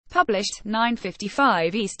published,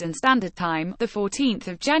 9:55 Eastern Standard Time, the 14th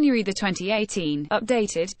of January 2018,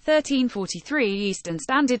 updated, 13:43 Eastern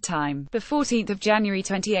Standard Time, the 14th of January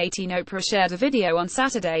 2018. Oprah shared a video on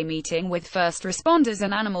Saturday meeting with first responders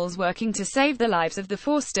and animals working to save the lives of the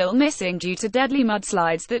 4 still missing due to deadly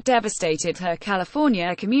mudslides that devastated her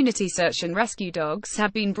California community. Search and rescue dogs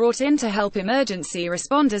have been brought in to help emergency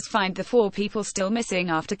responders find the 4 people still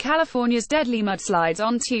missing after California's deadly mudslides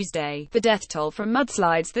on Tuesday. The death toll from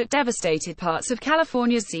mudslides that devastated parts of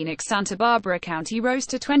California's scenic Santa Barbara County rose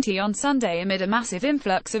to 20 on Sunday amid a massive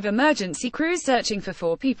influx of emergency crews searching for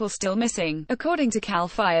 4 people still missing. According to CAL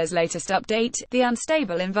FIRE's latest update, the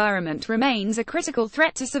unstable environment remains a critical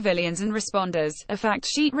threat to civilians and responders. A fact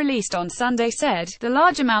sheet released on Sunday said, the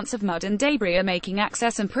large amounts of mud and debris are making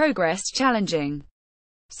access and progress challenging.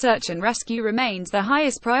 Search and rescue remains the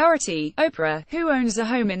highest priority. Oprah, who owns a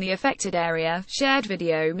home in the affected area, shared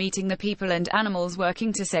video meeting the people and animals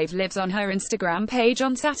working to save lives on her Instagram page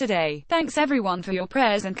on Saturday. "Thanks everyone for your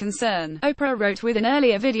prayers and concern," Oprah wrote with an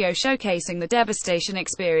earlier video showcasing the devastation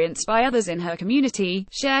experienced by others in her community,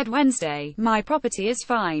 shared Wednesday. "My property is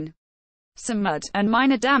fine. Some mud, and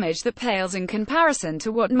minor damage that pales in comparison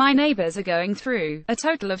to what my neighbors are going through. A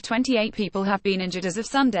total of 28 people have been injured as of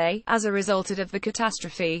Sunday, as a result of the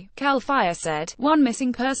catastrophe," CAL FIRE said. One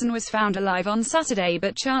missing person was found alive on Saturday,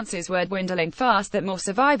 but chances were dwindling fast that more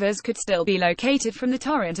survivors could still be located from the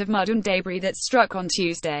torrent of mud and debris that struck on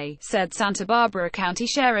Tuesday, said Santa Barbara County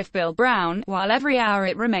Sheriff Bill Brown. "While every hour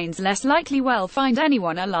it remains less likely we'll find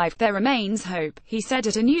anyone alive, there remains hope," he said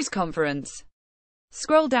at a news conference.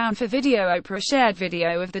 Scroll down for video. Oprah shared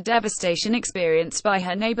video of the devastation experienced by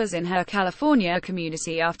her neighbors in her California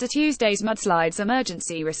community after Tuesday's mudslides.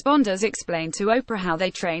 Emergency responders explained to Oprah how they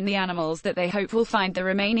train the animals that they hope will find the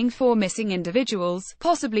remaining 4 missing individuals,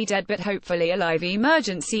 possibly dead but hopefully alive.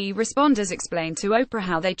 Emergency responders explained to Oprah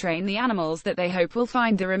how they train the animals that they hope will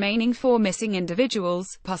find the remaining 4 missing individuals,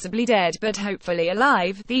 possibly dead but hopefully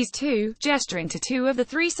alive. These 2, gesturing to 2 of the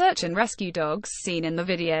 3 search and rescue dogs seen in the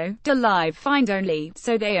video, alive, find only,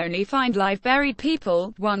 so they only find live buried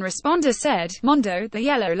people, one responder said. Mondo, the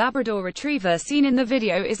yellow Labrador retriever seen in the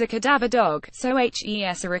video, is a cadaver dog, so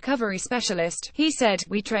he's a recovery specialist. He said,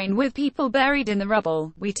 "We train with people buried in the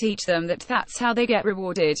rubble. We teach them that's how they get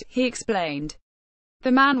rewarded," he explained.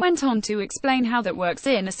 The man went on to explain how that works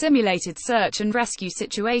in a simulated search and rescue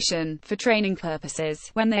situation. "For training purposes,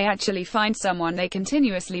 when they actually find someone they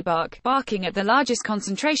continuously barking at the largest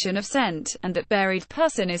concentration of scent, and that buried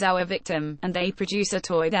person is our victim, and they produce a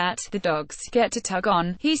toy that the dogs get to tug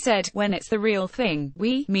on," he said. "When it's the real thing,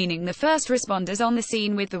 we," meaning the first responders on the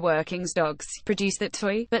scene with the workings dogs, "produce that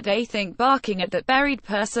toy, but they think barking at that buried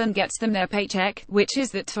person gets them their paycheck, which is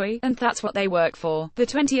that toy, and that's what they work for." The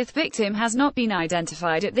 20th victim has not been identified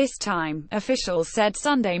at this time, officials said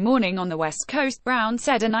Sunday morning on the West Coast. Brown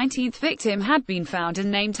said a 19th victim had been found and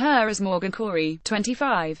named her as Morgan Corey,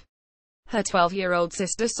 25. Her 12-year-old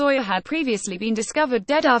sister Sawyer had previously been discovered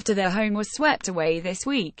dead after their home was swept away this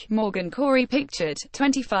week. Morgan Corey, pictured,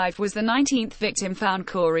 25, was the 19th victim found.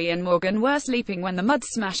 Corey and Morgan were sleeping when the mud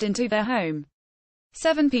smashed into their home.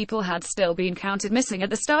 7 people had still been counted missing at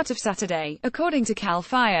the start of Saturday, according to CAL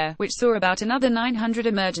FIRE, which saw about another 900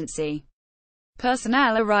 emergency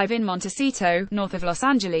personnel arrive in Montecito, north of Los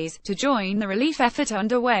Angeles, to join the relief effort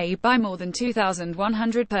underway by more than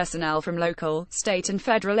 2,100 personnel from local, state and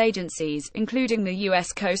federal agencies, including the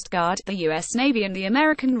U.S. Coast Guard, the U.S. Navy and the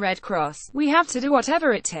American Red Cross. "We have to do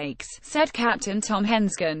whatever it takes," said Captain Tom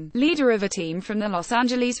Hensgen, leader of a team from the Los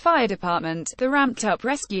Angeles Fire Department. The ramped-up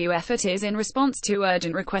rescue effort is in response to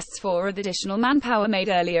urgent requests for additional manpower made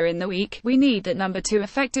earlier in the week. "We need that number to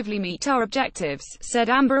effectively meet our objectives," said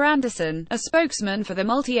Amber Anderson, a spokesman for the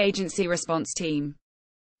multi-agency response team.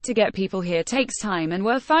 "To get people here takes time, and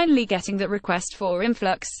we're finally getting that request for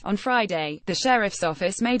influx." On Friday, the sheriff's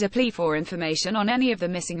office made a plea for information on any of the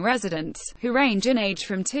missing residents, who range in age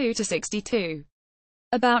from 2 to 62.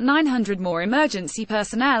 About 900 more emergency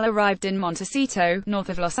personnel arrived in Montecito, north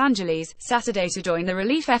of Los Angeles, Saturday to join the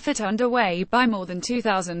relief effort underway by more than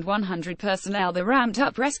 2,100 personnel. The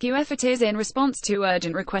ramped-up rescue effort is in response to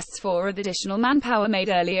urgent requests for additional manpower made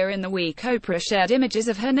earlier in the week. Oprah shared images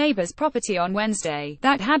of her neighbor's property on Wednesday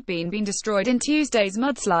that had been destroyed in Tuesday's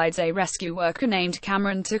mudslides. A rescue worker named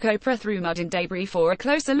Cameron took Oprah through mud and debris for a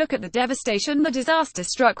closer look at the devastation. The disaster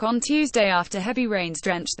struck on Tuesday after heavy rains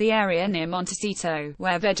drenched the area near Montecito,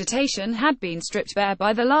 where vegetation had been stripped bare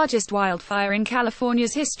by the largest wildfire in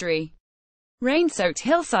California's history. Rain-soaked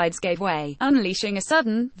hillsides gave way, unleashing a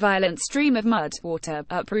sudden, violent stream of mud, water,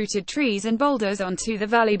 uprooted trees and boulders onto the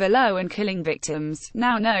valley below and killing victims,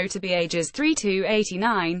 now known to be ages 3 to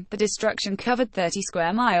 89. The destruction covered 30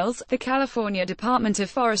 square miles, the California Department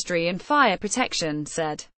of Forestry and Fire Protection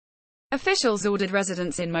said. Officials ordered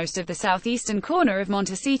residents in most of the southeastern corner of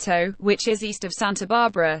Montecito, which is east of Santa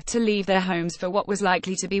Barbara, to leave their homes for what was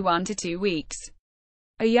likely to be 1 to 2 weeks.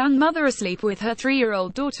 A young mother asleep with her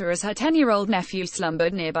 3-year-old daughter as her 10-year-old nephew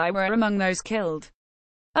slumbered nearby were among those killed.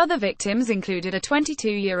 Other victims included a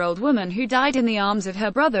 22-year-old woman who died in the arms of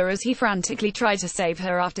her brother as he frantically tried to save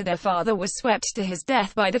her after their father was swept to his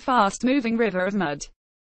death by the fast-moving river of mud.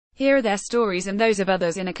 Here are their stories and those of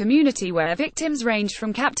others in a community where victims ranged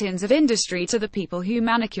from captains of industry to the people who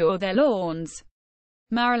manicure their lawns.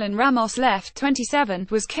 Marilyn Ramos, left 27,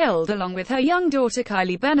 was killed along with her young daughter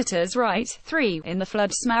Kylie Benitez, Wright, 3, in the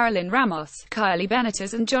floods. Marilyn Ramos, Kylie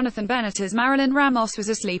Benitez and Jonathan Benitez. Marilyn Ramos was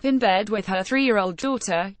asleep in bed with her 3-year-old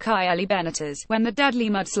daughter, Kylie Benitez, when the deadly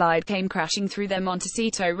mudslide came crashing through their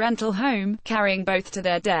Montecito rental home, carrying both to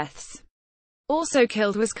their deaths. Also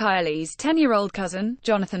killed was Kylie's 10-year-old cousin,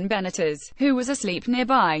 Jonathan Benitez, who was asleep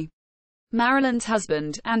nearby. Marilyn's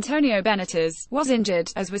husband, Antonio Benitez, was injured,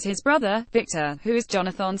 as was his brother, Victor, who is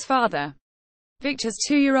Jonathan's father. Victor's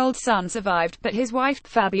 2-year-old son survived, but his wife,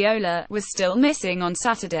 Fabiola, was still missing on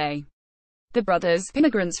Saturday. The brothers,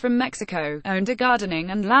 immigrants from Mexico, owned a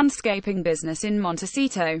gardening and landscaping business in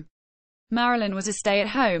Montecito. Marilyn was a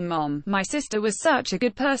stay-at-home mom. My sister was such a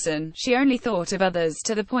good person, she only thought of others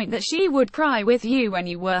to the point that she would cry with you when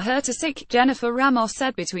you were hurt or sick, Jennifer Ramos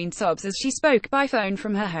said between sobs as she spoke by phone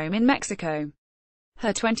from her home in Mexico.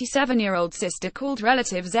 Her 27-year-old sister called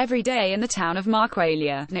relatives every day in the town of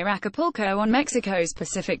Marcuelia, near Acapulco on Mexico's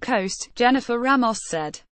Pacific coast, Jennifer Ramos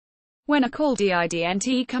said. When a call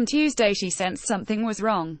didn't come Tuesday, she sensed something was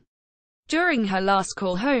wrong. During her last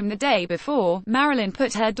call home the day before, Marilyn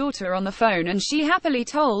put her daughter on the phone and she happily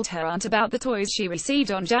told her aunt about the toys she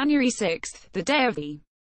received on January 6, the day of the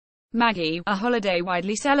Maggie, a holiday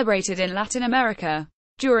widely celebrated in Latin America.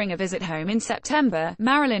 During a visit home in September,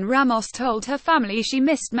 Marilyn Ramos told her family she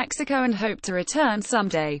missed Mexico and hoped to return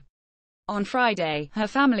someday. On Friday, her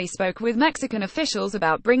family spoke with Mexican officials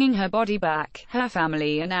about bringing her body back. Her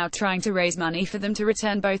family are now trying to raise money for them to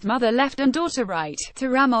return both mother left and daughter right to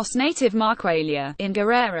Ramos' native Marcuelia, in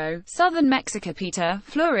Guerrero, southern Mexico. Peter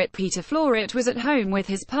Florit was at home with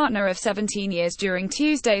his partner of 17 years during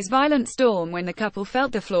Tuesday's violent storm when the couple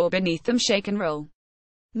felt the floor beneath them shake and roll.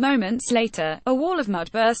 Moments later, a wall of mud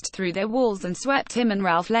burst through their walls and swept him and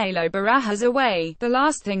Ralph Lalo Barajas away. The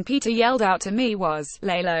last thing Peter yelled out to me was,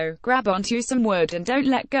 "Lalo, grab onto some wood and don't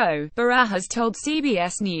let go," Barajas told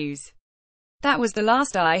CBS News. That was the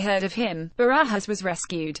last I heard of him. Barajas was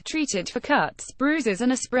rescued, treated for cuts, bruises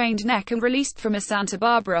and a sprained neck and released from a Santa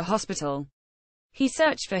Barbara hospital. He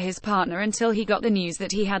searched for his partner until he got the news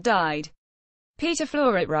that he had died. Peter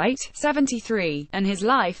Florit, Wright, 73, and his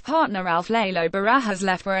life partner Ralph Lalo Barajas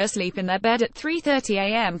left were asleep in their bed at 3:30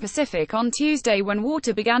 a.m. Pacific on Tuesday when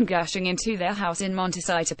water began gushing into their house in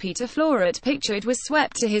Montecito. Peter Florit, pictured, was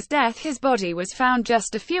swept to his death. His body was found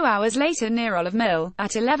just a few hours later near Olive Mill,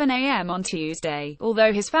 at 11 a.m. on Tuesday,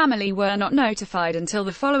 although his family were not notified until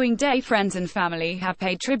the following day. Friends and family have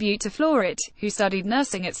paid tribute to Florit, who studied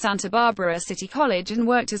nursing at Santa Barbara City College and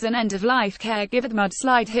worked as an end-of-life caregiver. The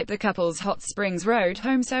mudslide hit the couple's Hot Springs Road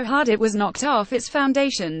home so hard it was knocked off its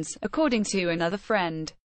foundations, according to another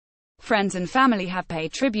friend. Friends and family have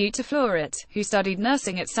paid tribute to Florit, who studied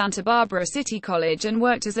nursing at Santa Barbara City College and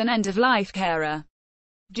worked as an end-of-life carer.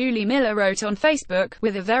 Julie Miller wrote on Facebook,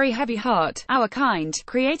 "With a very heavy heart, our kind,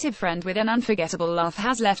 creative friend with an unforgettable laugh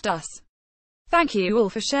has left us. Thank you all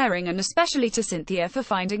for sharing and especially to Cynthia for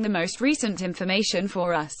finding the most recent information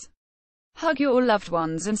for us. Hug your loved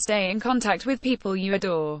ones and stay in contact with people you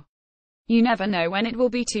adore. You never know when it will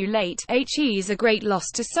be too late. He's a great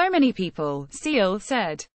loss to so many people," Seal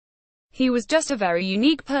said. "He was just a very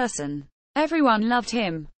unique person. Everyone loved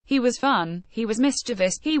him. He was fun. He was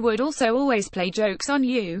mischievous. He would also always play jokes on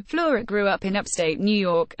you." Florit grew up in upstate New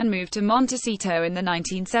York, and moved to Montecito in the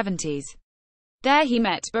 1970s. There he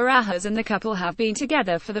met Barajas and the couple have been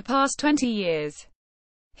together for the past 20 years.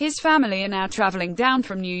 His family are now traveling down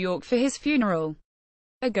from New York for his funeral.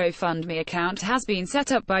 A GoFundMe account has been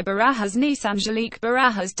set up by Barajas' niece Angelique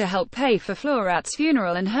Barajas to help pay for Florit's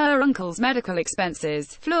funeral and her uncle's medical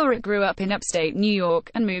expenses. Florit grew up in upstate New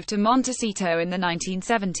York, and moved to Montecito in the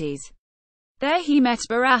 1970s. There he met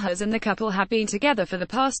Barajas and the couple have been together for the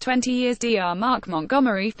past 20 years. Dr. Mark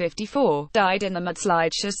Montgomery, 54, died in the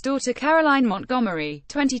mudslide. His daughter Caroline Montgomery,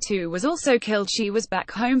 22, was also killed. She was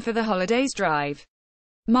back home for the holidays drive.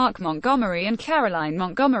 Mark Montgomery and Caroline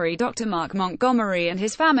Montgomery. Dr. Mark Montgomery and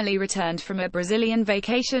his family returned from a Brazilian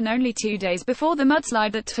vacation only 2 days before the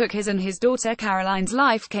mudslide that took his and his daughter Caroline's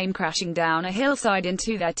life came crashing down a hillside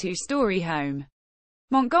into their two-story home.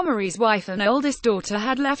 Montgomery's wife and oldest daughter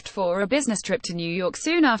had left for a business trip to New York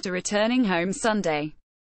soon after returning home Sunday.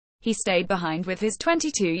 He stayed behind with his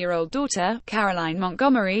 22-year-old daughter, Caroline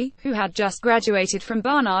Montgomery, who had just graduated from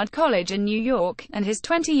Barnard College in New York, and his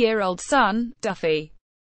 20-year-old son, Duffy.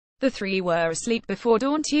 The three were asleep before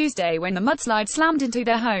dawn Tuesday when the mudslide slammed into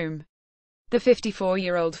their home. The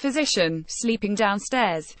 54-year-old physician, sleeping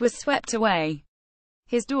downstairs, was swept away.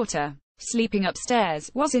 His daughter, sleeping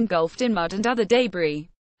upstairs, was engulfed in mud and other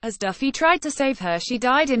debris. As Duffy tried to save her, she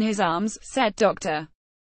died in his arms, said Dr.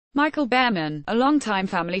 Michael Behrman, a longtime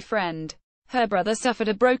family friend. Her brother suffered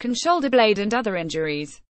a broken shoulder blade and other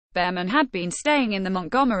injuries. Behrman had been staying in the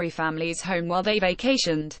Montgomery family's home while they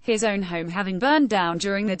vacationed, his own home having burned down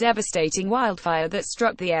during the devastating wildfire that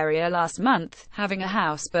struck the area last month. Having a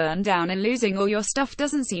house burn down and losing all your stuff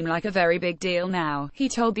doesn't seem like a very big deal now, he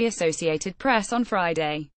told the Associated Press on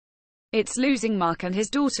Friday. It's losing Mark and his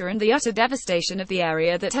daughter and the utter devastation of the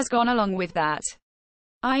area that has gone along with that.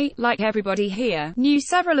 I, like everybody here, knew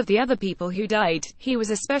several of the other people who died. He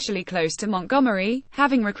was especially close to Montgomery,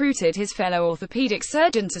 having recruited his fellow orthopedic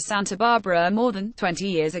surgeon to Santa Barbara more than 20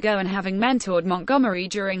 years ago and having mentored Montgomery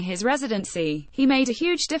during his residency. He made a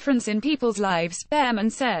huge difference in people's lives,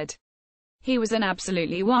 Behrman said. He was an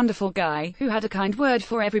absolutely wonderful guy, who had a kind word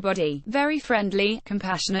for everybody, very friendly,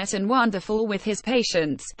 compassionate and wonderful with his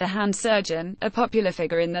patients. The hand surgeon, a popular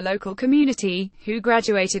figure in the local community, who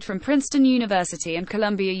graduated from Princeton University and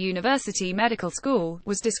Columbia University Medical School,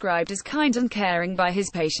 was described as kind and caring by his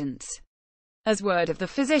patients. As word of the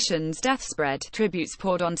physician's death spread, tributes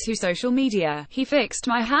poured onto social media. He fixed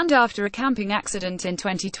my hand after a camping accident in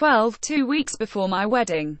 2012, 2 weeks before my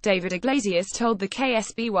wedding, David Iglesias told the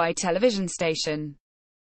KSBY television station.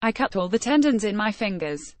 I cut all the tendons in my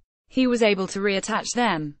fingers. He was able to reattach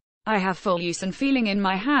them. I have full use and feeling in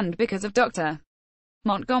my hand because of Dr.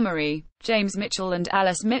 Montgomery. James Mitchell and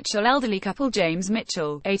Alice Mitchell. Elderly couple James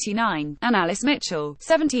Mitchell, 89, and Alice Mitchell,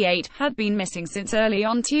 78, had been missing since early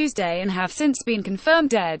on Tuesday and have since been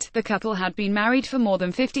confirmed dead. The couple had been married for more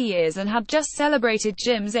than 50 years and had just celebrated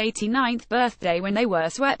Jim's 89th birthday when they were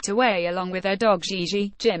swept away along with their dog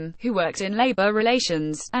Gigi. Jim, who worked in labor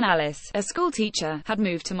relations, and Alice, a schoolteacher, had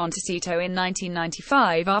moved to Montecito in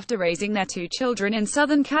 1995 after raising their 2 children in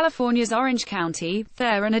Southern California's Orange County.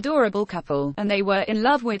 They're an adorable couple, and they were in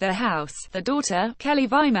love with their house, the daughter, Kelly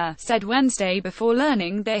Weimer, said Wednesday before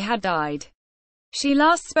learning they had died. She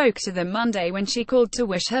last spoke to them Monday when she called to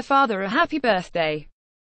wish her father a happy birthday.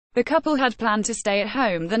 The couple had planned to stay at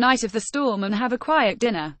home the night of the storm and have a quiet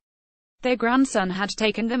dinner. Their grandson had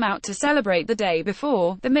taken them out to celebrate the day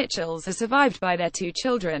before. The Mitchells are survived by their 2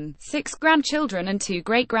 children, 6 grandchildren and 2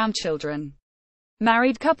 great-grandchildren.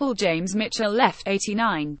 Married couple James Mitchell left,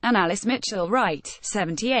 89, and Alice Mitchell Wright,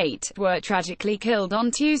 78, were tragically killed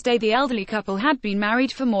on Tuesday. The elderly couple had been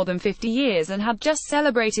married for more than 50 years and had just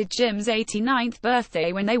celebrated Jim's 89th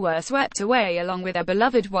birthday when they were swept away along with their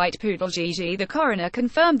beloved white poodle Gigi. The coroner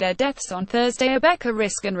confirmed their deaths on Thursday. Rebecca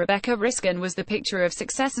Riskin was the picture of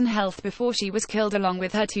success and health before she was killed along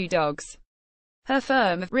with her 2 dogs. Her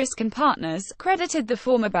firm, Riskin Partners, credited the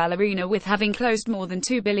former ballerina with having closed more than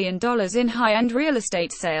 $2 billion in high-end real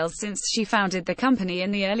estate sales since she founded the company in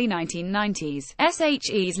the early 1990s.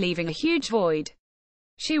 SHE's leaving a huge void.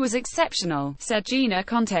 She was exceptional, said Gina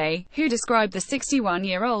Conte, who described the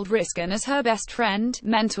 61-year-old Riskin as her best friend,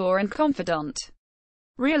 mentor and confidant.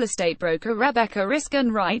 Real estate broker Rebecca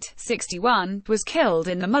Riskin Wright, 61, was killed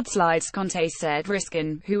in the mudslides. Conte said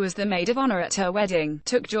Riskin, who was the maid of honor at her wedding,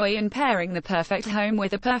 took joy in pairing the perfect home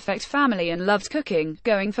with a perfect family and loved cooking,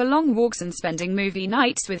 going for long walks and spending movie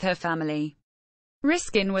nights with her family.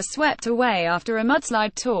 Riskin was swept away after a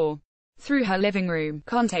mudslide tore through her living room,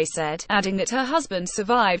 Conte said, adding that her husband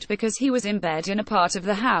survived because he was in bed in a part of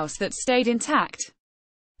the house that stayed intact.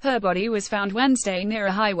 Her body was found Wednesday near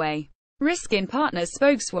a highway. Riskin Partners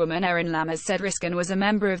spokeswoman Erin Lammers said Riskin was a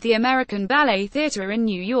member of the American Ballet Theatre in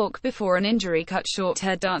New York before an injury cut short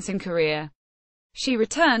her dancing career. She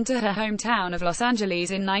returned to her hometown of Los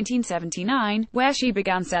Angeles in 1979, where she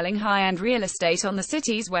began selling high-end real estate on the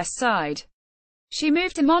city's west side. She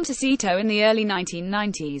moved to Montecito in the early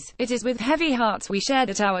 1990s. It is with heavy hearts we share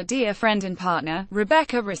that our dear friend and partner,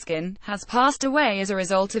 Rebecca Riskin, has passed away as a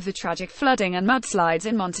result of the tragic flooding and mudslides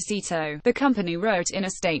in Montecito, the company wrote in a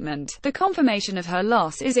statement. The confirmation of her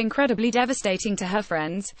loss is incredibly devastating to her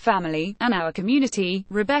friends, family, and our community.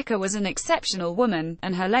 Rebecca was an exceptional woman,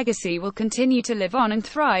 and her legacy will continue to live on and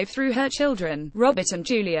thrive through her children, Robert and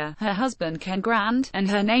Julia, her husband Ken Grand,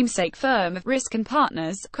 and her namesake firm of Riskin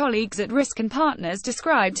Partners. Colleagues at Riskin Partners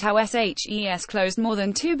described how SHES closed more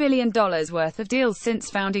than $2 billion worth of deals since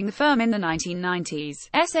founding the firm in the 1990s.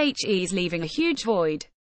 SHES leaving a huge void.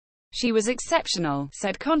 She was exceptional,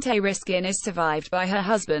 said Conte. Riskin is survived by her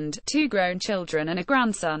husband, 2 grown children and a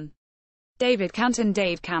grandson. David Canton.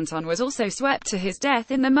 Dave Canton was also swept to his death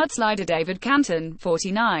in the mudslide. David Canton,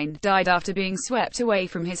 49, died after being swept away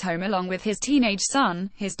from his home along with his teenage son.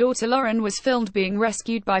 His daughter Lauren was filmed being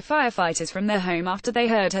rescued by firefighters from their home after they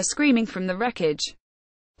heard her screaming from the wreckage.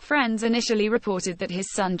 Friends initially reported that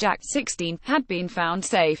his son Jack, 16, had been found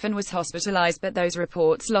safe and was hospitalized, but those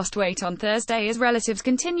reports lost weight on Thursday as relatives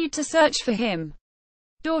continued to search for him.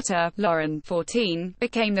 Daughter, Lauren, 14,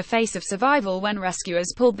 became the face of survival when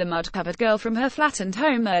rescuers pulled the mud-covered girl from her flattened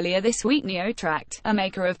home earlier this week. NeoTract, a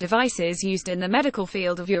maker of devices used in the medical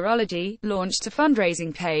field of urology, launched a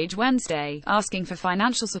fundraising page Wednesday, asking for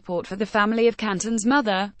financial support for the family of Canton's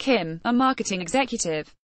mother, Kim, a marketing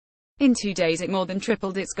executive. In 2 days it more than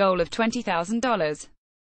tripled its goal of $20,000.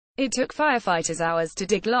 It took firefighters hours to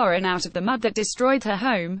dig Lauren out of the mud that destroyed her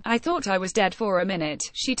home. I thought I was dead for a minute,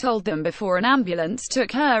 she told them before an ambulance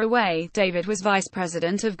took her away. David was vice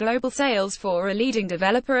president of global sales for a leading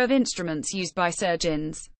developer of instruments used by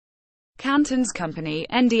surgeons. Canton's company,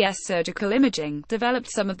 NDS Surgical Imaging,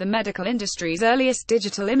 developed some of the medical industry's earliest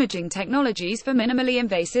digital imaging technologies for minimally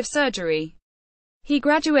invasive surgery. He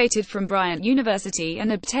graduated from Bryant University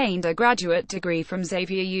and obtained a graduate degree from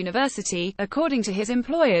Xavier University, according to his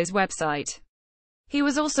employer's website. He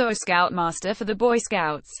was also a Scoutmaster for the Boy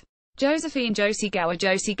Scouts. Josephine Josie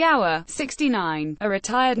Gower, 69, a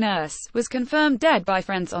retired nurse, was confirmed dead by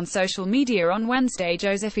friends on social media on Wednesday.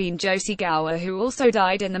 Josephine Josie Gower, who also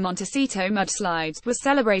died in the Montecito mudslides, was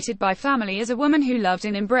celebrated by family as a woman who loved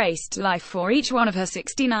and embraced life for each one of her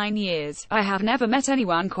 69 years. I have never met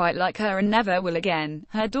anyone quite like her and never will again,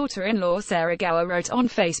 her daughter-in-law Sarah Gower wrote on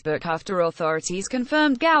Facebook after authorities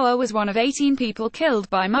confirmed Gower was one of 18 people killed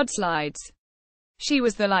by mudslides. She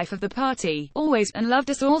was the life of the party, always, and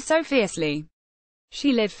loved us all so fiercely.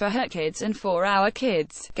 She lived for her kids and for our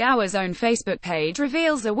kids. Gower's own Facebook page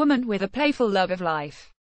reveals a woman with a playful love of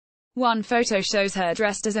life. One photo shows her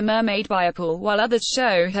dressed as a mermaid by a pool, while others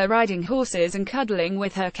show her riding horses and cuddling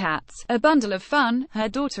with her cats. A bundle of fun, her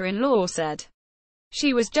daughter-in-law said.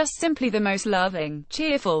 She was just simply the most loving,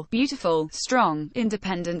 cheerful, beautiful, strong,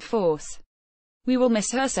 independent force. We will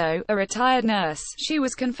miss her so, a retired nurse. She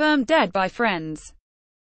was confirmed dead by friends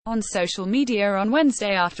on social media on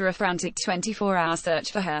Wednesday after a frantic 24-hour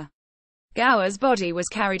search for her. Gower's body was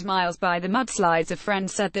carried miles by the mudslides. A friend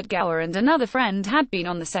said that Gower and another friend had been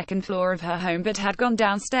on the second floor of her home but had gone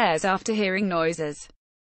downstairs after hearing noises.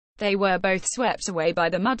 They were both swept away by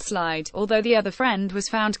the mudslide, although the other friend was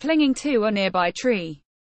found clinging to a nearby tree.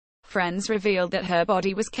 Friends revealed that her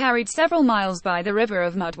body was carried several miles by the river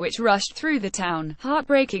of mud which rushed through the town.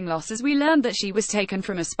 Heartbreaking loss as we learned that she was taken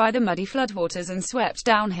from us by the muddy floodwaters and swept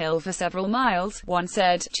downhill for several miles, one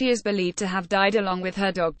said. She is believed to have died along with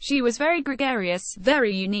her dog. She was very gregarious,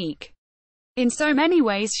 very unique. In so many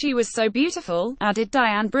ways she was so beautiful, added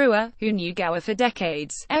Diane Brewer, who knew Gower for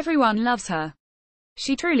decades. Everyone loves her.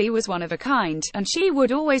 She truly was one of a kind, and she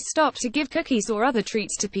would always stop to give cookies or other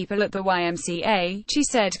treats to people at the YMCA, she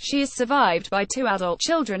said. She is survived by 2 adult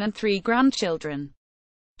children and 3 grandchildren.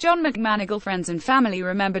 John McManigal. Friends and family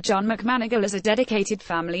remember John McManigal as a dedicated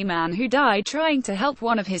family man who died trying to help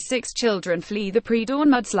one of his 6 children flee the pre-dawn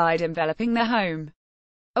mudslide enveloping their home.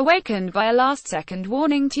 Awakened by a last-second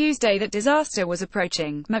warning Tuesday that disaster was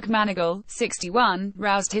approaching, McManigal, 61,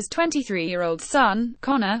 roused his 23-year-old son,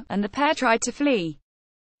 Connor, and the pair tried to flee.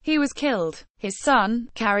 He was killed. His son,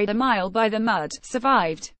 carried a mile by the mud,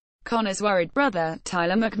 survived. Connor's worried brother,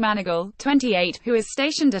 Tyler McManigal, 28, who is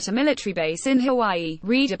stationed at a military base in Hawaii,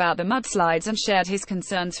 read about the mudslides and shared his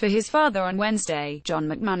concerns for his father on Wednesday. John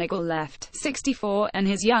McManigal left, 64, and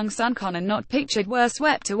his young son Connor, not pictured, were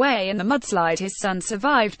swept away in the mudslide. His son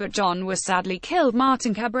survived but John was sadly killed.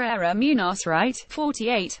 Martin Cabrera Munoz Wright,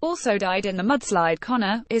 48, also died in the mudslide.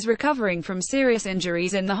 Connor is recovering from serious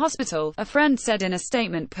injuries in the hospital, a friend said in a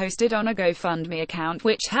statement posted on a GoFundMe account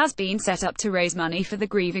which has been set up to raise money for the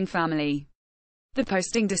grieving family. The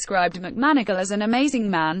posting described McManigal as an amazing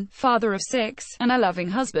man, father of 6, and a loving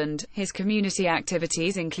husband. His community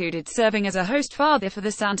activities included serving as a host father for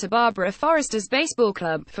the Santa Barbara Foresters Baseball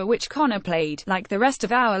Club, for which Connor played. Like the rest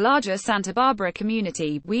of our larger Santa Barbara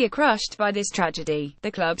community, we are crushed by this tragedy,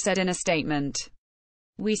 the club said in a statement.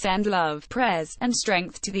 We send love, prayers, and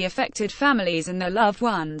strength to the affected families and their loved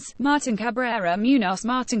ones. Martin Cabrera Munoz,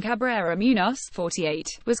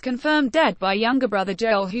 48, was confirmed dead by younger brother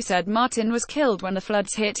Joel, who said Martin was killed when the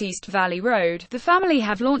floods hit East Valley Road. The family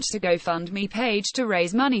have launched a GoFundMe page to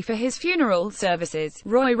raise money for his funeral services.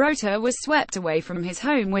 Roy Rota was swept away from his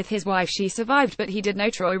home with his wife. She survived, but he did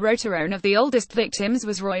not. Roy Rota, one of the oldest victims,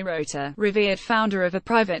 was Roy Rota, revered founder of a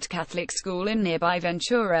private Catholic school in nearby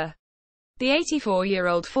Ventura. The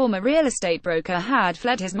 84-year-old former real estate broker had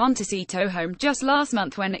fled his Montecito home just last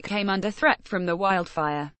month when it came under threat from the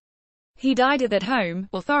wildfire. He died at home,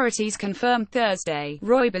 authorities confirmed Thursday.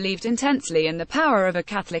 Roy believed intensely in the power of a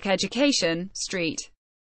Catholic education, St.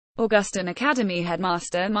 Augustine Academy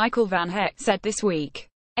headmaster Michael Van Heck said this week.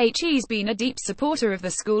 He's been a deep supporter of the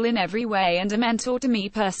school in every way and a mentor to me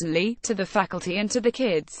personally, to the faculty and to the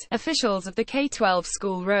kids. Officials of the K-12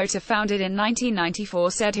 school, Rota founded in 1994,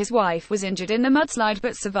 said his wife was injured in the mudslide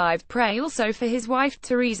but survived. Pray also for his wife,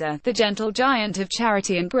 Teresa, the gentle giant of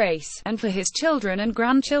charity and grace, and for his children and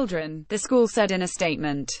grandchildren, the school said in a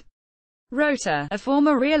statement. Rota, a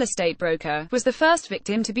former real estate broker, was the first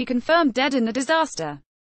victim to be confirmed dead in the disaster.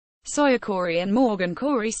 Sawyer Corey and Morgan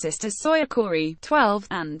Corey, sisters Sawyer Corey, 12,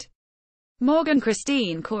 and Morgan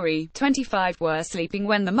Christine Corey, 25, were sleeping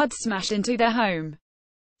when the mud smashed into their home.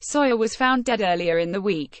 Sawyer was found dead earlier in the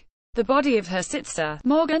week. The body of her sister,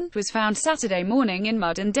 Morgan, was found Saturday morning in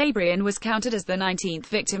mud and debris and was counted as the 19th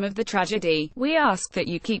victim of the tragedy. We ask that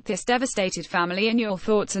you keep this devastated family in your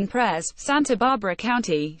thoughts and prayers, Santa Barbara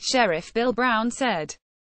County Sheriff Bill Brown said.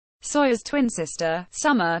 Sawyer's twin sister,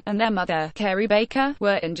 Summer, and their mother, Carrie Baker,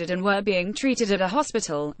 were injured and were being treated at a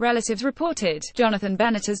hospital, relatives reported. Jonathan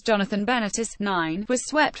Benitez, 9, was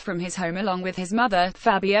swept from his home along with his mother,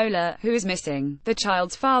 Fabiola, who is missing. The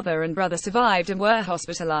child's father and brother survived and were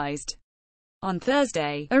hospitalized. On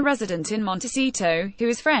Thursday, a resident in Montecito, who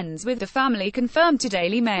is friends with the family, confirmed to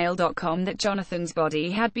DailyMail.com that Jonathan's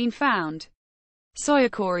body had been found. Sawyer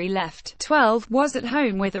Corey, left, 12, was at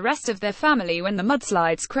home with the rest of their family when the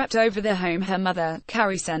mudslides crept over their home. Her mother,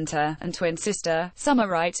 Carrie Center, and twin sister, Summer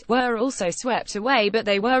Wright, were also swept away but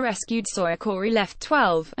they were rescued. Sawyer Corey, left,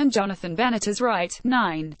 12, and Jonathan Benitez Wright,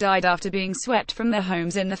 9, died after being swept from their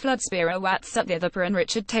homes in the flood. Spira Watts Satyadhapa and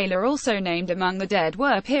Richard Taylor, also named among the dead,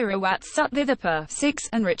 were Pira Watts Satyadhapa, 6,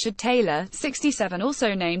 and Richard Taylor, 67,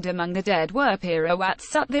 also named among the dead, were Pira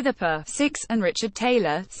Watts Satyadhapa, 6, and Richard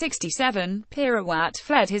Taylor, 67. Pira Watt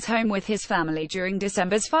fled his home with his family during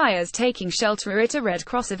December's fires, taking shelter at a Red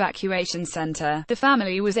Cross evacuation center. The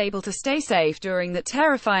family was able to stay safe during that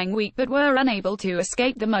terrifying week but were unable to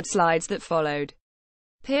escape the mudslides that followed.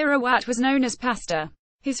 Pira Watt was known as Pastor.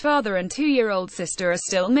 His father and 2-year-old sister are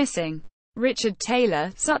still missing. Richard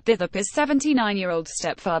Taylor, Satyadhapa's 79-year-old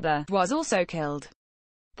stepfather, was also killed.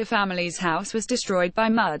 The family's house was destroyed by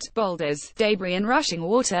mud, boulders, debris and rushing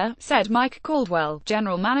water, said Mike Caldwell,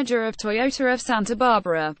 general manager of Toyota of Santa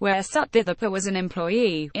Barbara, where Satyadhapa was an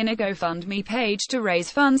employee, in a GoFundMe page to raise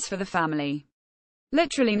funds for the family.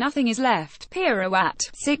 Literally nothing is left. Pira Watt,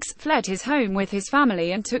 6, fled his home with his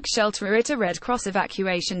family and took shelter at a Red Cross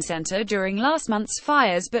evacuation center during last month's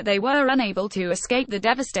fires, but they were unable to escape the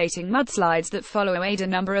devastating mudslides that followed. A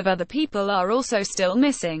number of other people are also still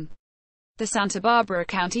missing. The Santa Barbara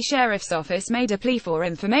County Sheriff's Office made a plea for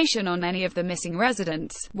information on any of the missing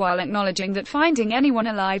residents, while acknowledging that finding anyone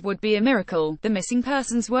alive would be a miracle. The missing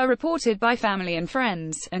persons were reported by family and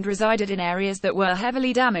friends, and resided in areas that were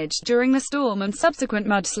heavily damaged during the storm and subsequent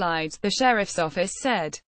mudslides, the Sheriff's Office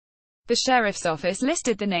said. The Sheriff's Office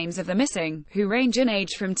listed the names of the missing, who range in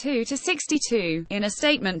age from 2 to 62, in a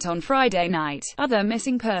statement on Friday night. Other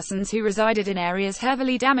missing persons who resided in areas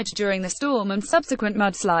heavily damaged during the storm and subsequent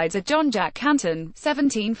mudslides are John Jack Canton,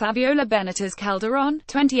 17, Fabiola Benitez Calderon,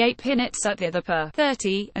 28, Pinit Satyadhapa,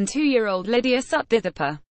 30, and 2-year-old Lydia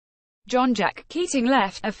Satyadhapa. John Jack Keating,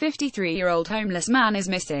 left, a 53-year-old homeless man, is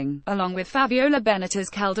missing, along with Fabiola Benitez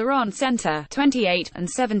Calderon Center, 28, and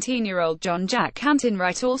 17-year-old John Jack Canton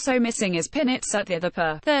Wright. Also missing is Pinit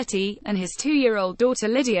Satyadhapa, 30, and his 2-year-old daughter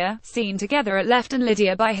Lydia, seen together at left, and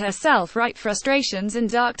Lydia by herself right. Frustrations and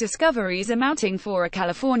dark discoveries are mounting for a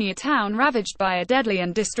California town ravaged by a deadly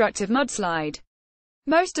and destructive mudslide.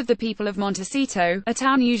 Most of the people of Montecito, a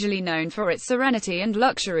town usually known for its serenity and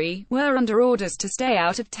luxury, were under orders to stay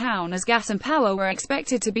out of town as gas and power were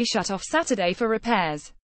expected to be shut off Saturday for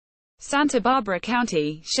repairs. Santa Barbara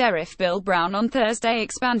County Sheriff Bill Brown on Thursday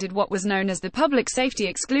expanded what was known as the Public Safety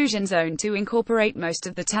Exclusion Zone to incorporate most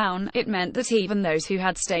of the town. It meant that even those who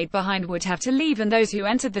had stayed behind would have to leave and those who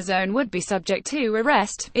entered the zone would be subject to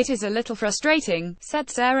arrest. "It is a little frustrating," said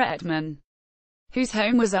Sarah Edman, whose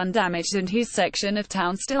home was undamaged and whose section of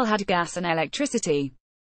town still had gas and electricity.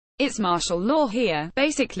 "It's martial law here,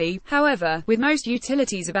 basically. However, with most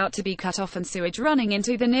utilities about to be cut off and sewage running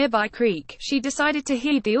into the nearby creek, she decided to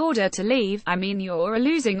heed the order to leave. I mean, you're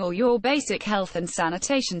losing all your basic health and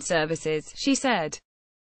sanitation services," she said.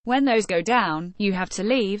 "When those go down, you have to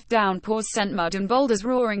leave." Downpours sent mud and boulders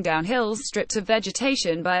roaring down hills stripped of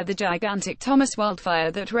vegetation by the gigantic Thomas wildfire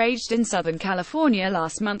that raged in Southern California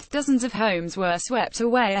last month. Dozens of homes were swept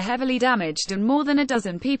away or heavily damaged and more than a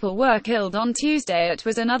dozen people were killed on Tuesday. It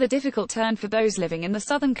was another difficult turn for those living in the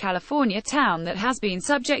Southern California town that has been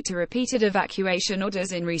subject to repeated evacuation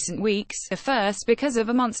orders in recent weeks, first because of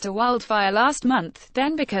a monster wildfire last month,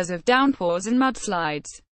 then because of downpours and mudslides.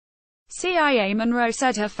 CIA Monroe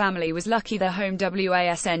said her family was lucky their home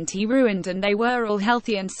wasn't ruined and they were all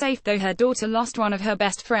healthy and safe, though her daughter lost one of her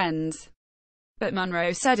best friends. But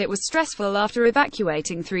Monroe said it was stressful after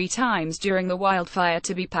evacuating 3 times during the wildfire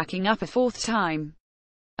to be packing up a 4th time.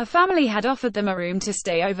 A family had offered them a room to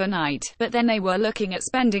stay overnight, but then they were looking at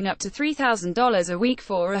spending up to $3,000 a week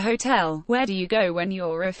for a hotel. "Where do you go when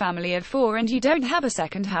you're a family of 4 and you don't have a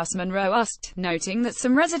second house?" Monroe asked, noting that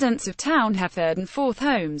some residents of town have 3rd and 4th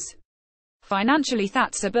homes. Financially,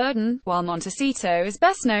 that's a burden. While Montecito is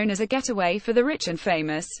best known as a getaway for the rich and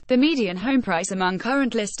famous, the median home price among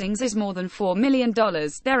current listings is more than $4 million.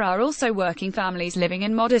 There are also working families living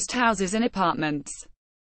in modest houses and apartments.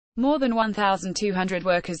 More than 1,200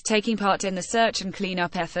 workers taking part in the search and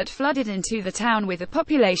cleanup effort flooded into the town with a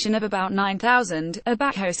population of about 9,000. A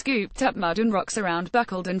backhoe scooped up mud and rocks around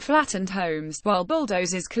buckled and flattened homes, while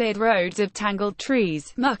bulldozers cleared roads of tangled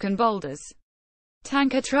trees, muck and boulders.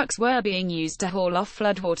 Tanker trucks were being used to haul off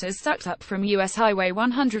floodwaters sucked up from U.S. Highway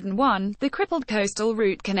 101, the crippled coastal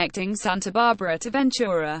route connecting Santa Barbara to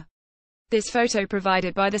Ventura. This photo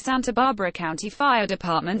provided by the Santa Barbara County Fire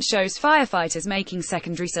Department shows firefighters making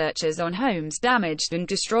secondary searches on homes damaged and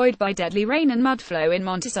destroyed by deadly rain and mudflow in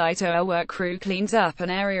Montecito. A work crew cleans up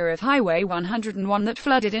an area of Highway 101 that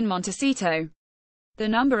flooded in Montecito. The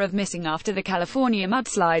number of missing after the California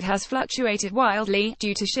mudslide has fluctuated wildly,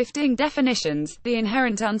 due to shifting definitions, the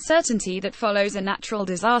inherent uncertainty that follows a natural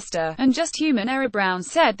disaster, and just human error. Brown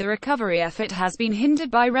said the recovery effort has been hindered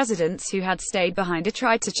by residents who had stayed behind or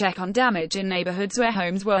tried to check on damage in neighborhoods where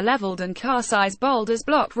homes were leveled and car-sized boulders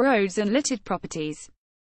blocked roads and littered properties.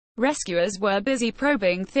 Rescuers were busy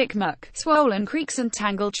probing thick muck, swollen creeks and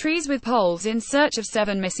tangled trees with poles in search of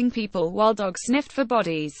 7 missing people, while dogs sniffed for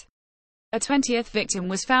bodies. A 20th victim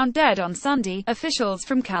was found dead on Sunday, officials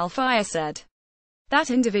from Cal Fire said. That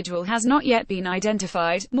individual has not yet been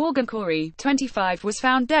identified. Morgan Corey, 25, was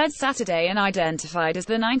found dead Saturday and identified as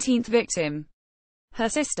the 19th victim. Her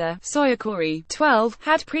sister, Sawyer Corey, 12,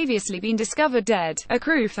 had previously been discovered dead. A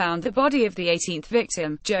crew found the body of the 18th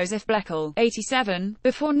victim, Joseph Bleckel, 87,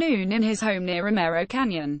 before noon in his home near Romero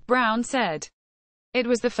Canyon, Brown said. It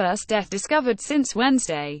was the first death discovered since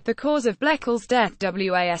Wednesday. The cause of Bleckel's death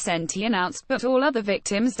wasn't announced, but all other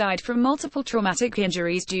victims died from multiple traumatic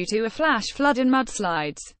injuries due to a flash flood and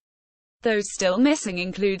mudslides. Those still missing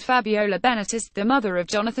include Fabiola Benitez, the mother of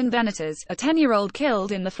Jonathan Benitez, a 10-year-old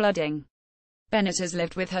killed in the flooding. Benitez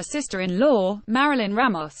lived with her sister-in-law, Marilyn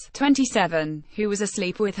Ramos, 27, who was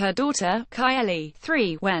asleep with her daughter, Kylie,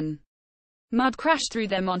 3, when mud crashed through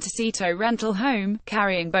their Montecito rental home,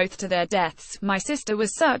 carrying both to their deaths. "My sister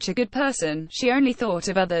was such a good person. She only thought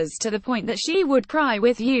of others to the point that she would cry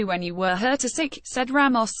with you when you were hurt or sick," said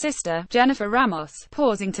Ramos' sister, Jennifer Ramos,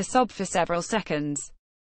 pausing to sob for several seconds.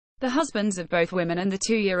 The husbands of both women and the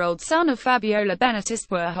 2-year-old son of Fabiola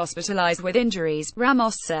Benitez were hospitalized with injuries,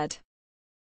 Ramos said.